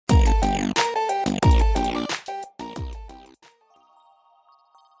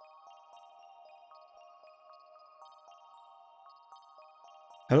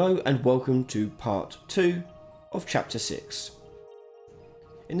Hello and welcome to part 2 of chapter 6.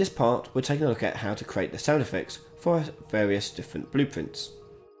 In this part we're taking a look at how to create the sound effects for various different blueprints.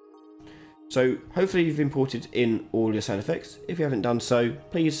 So hopefully you've imported in all your sound effects. If you haven't done so,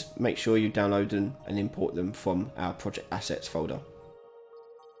 please make sure you download them and import them from our project assets folder.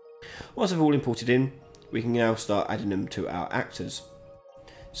 Once they've all imported in, we can now start adding them to our actors.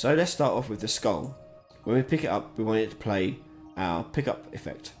 So let's start off with the skull. When we pick it up, we want it to play our pickup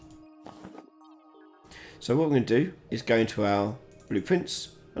effect. So what we're going to do is go into our blueprints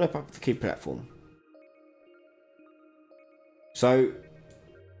and open up the key platform. So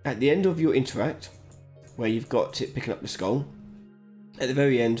at the end of your interact, where you've got it picking up the skull, at the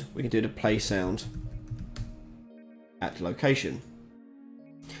very end we can do the play sound at location.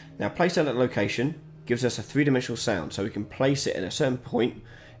 Now play sound at location gives us a three-dimensional sound, so we can place it at a certain point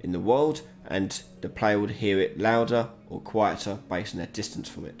in the world and the player would hear it louder or quieter based on their distance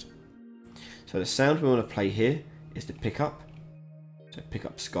from it. So the sound we want to play here is the pickup, so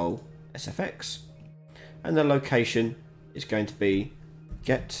pickup skull SFX, and the location is going to be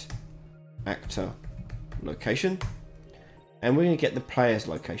get actor location, and we're going to get the player's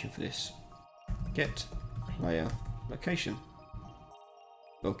location for this. Get player location,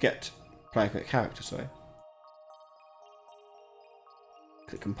 or get player character, sorry.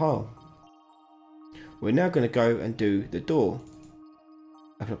 Click compile. We're now going to go and do the door.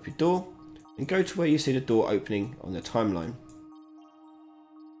 Open up your door and go to where you see the door opening on the timeline.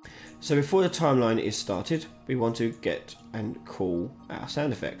 So before the timeline is started, we want to get and call our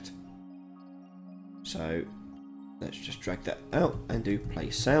sound effect. So let's just drag that out and do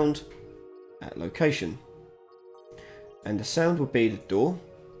play sound at location. And the sound will be the door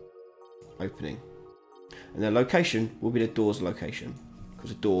opening. And the location will be the door's location,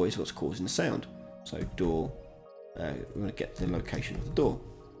 because the door is what's causing the sound. So door, we want to get the location of the door.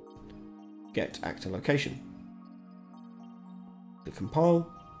 Get actor location. Click compile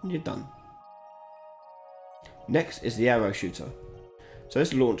and you're done. Next is the arrow shooter. So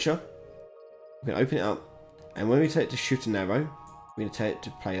this launcher, we're going to open it up, and when we tell it to shoot an arrow, we're going to tell it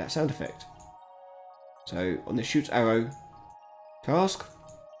to play that sound effect. So on the shoot arrow task,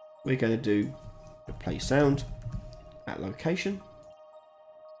 we're going to do the play sound at location.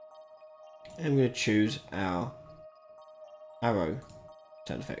 And we're going to choose our arrow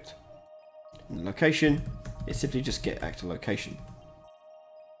sound effect. And the location is simply just get actor location,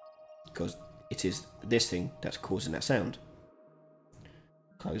 because it is this thing that's causing that sound.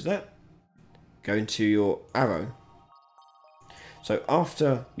 Close that. Go into your arrow. So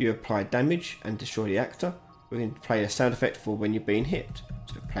after you apply damage and destroy the actor, we're going to play a sound effect for when you're being hit.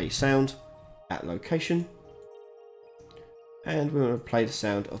 So play sound at location, and we're going to play the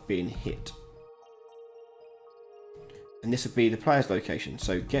sound of being hit. And this will be the player's location,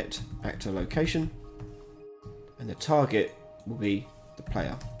 so get actor location, and the target will be the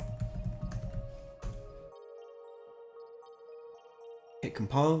player. Hit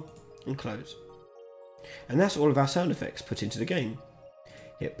compile and close. And that's all of our sound effects put into the game.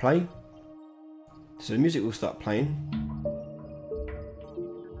 Hit play, so the music will start playing,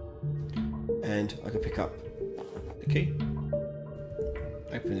 and I can pick up the key,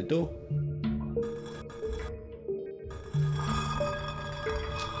 open the door,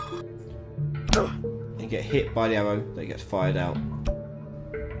 and get hit by the arrow that gets fired out.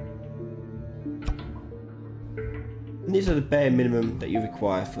 And these are the bare minimum that you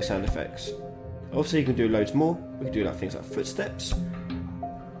require for sound effects. Obviously you can do loads more. We can do like things like footsteps,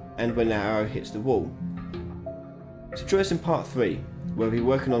 and when the arrow hits the wall. So join us in part 3, where we'll be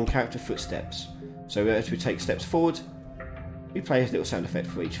working on character footsteps. So as we take steps forward, we play a little sound effect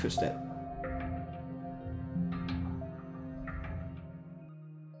for each footstep.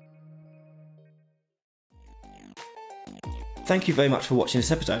 Thank you very much for watching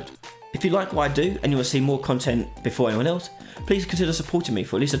this episode. If you like what I do and you want to see more content before anyone else, please consider supporting me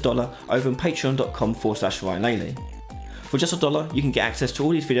for at least $1 over on patreon.com/Ryan Laley. For just $1, you can get access to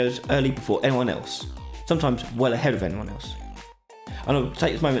all these videos early before anyone else, sometimes well ahead of anyone else. And I'll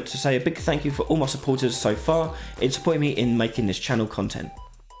take this moment to say a big thank you for all my supporters so far in supporting me in making this channel content.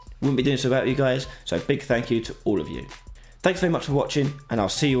 Wouldn't be doing this without you guys, so a big thank you to all of you. Thanks very much for watching, and I'll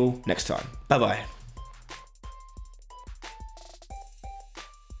see you all next time. Bye bye.